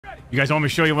You guys want me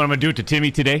to show you what I'm gonna do to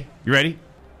Timmy today? You ready?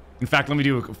 In fact, let me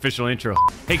do an official intro.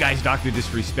 Hey guys, Dr.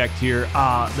 Disrespect here.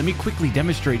 Let me quickly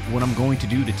demonstrate what I'm going to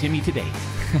do to Timmy today.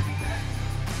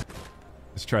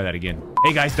 Let's try that again.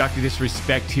 Hey guys, Dr.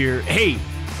 Disrespect here. Hey,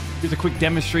 here's a quick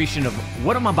demonstration of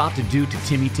what I'm about to do to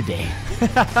Timmy today.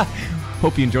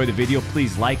 Hope you enjoy the video.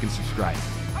 Please like and subscribe.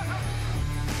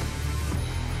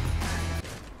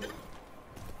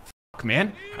 Fuck,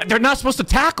 man. They're not supposed to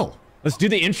tackle. Let's do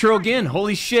the intro again.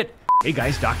 Holy shit. Hey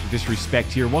guys, Dr. Disrespect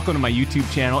here. Welcome to my YouTube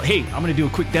channel. Hey, I'm gonna do a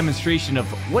quick demonstration of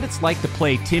what it's like to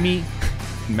play Timmy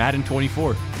in Madden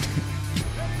 24.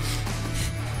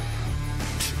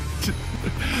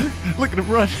 Look at him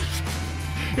run.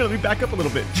 Here, let me back up a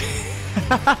little bit.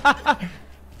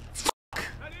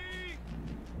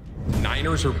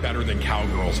 Niners are better than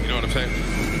Cowgirls. You know what I'm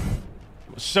saying?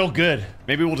 So good.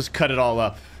 Maybe we'll just cut it all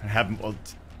up and have them. Well,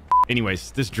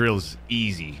 anyways, this drill is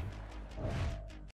easy.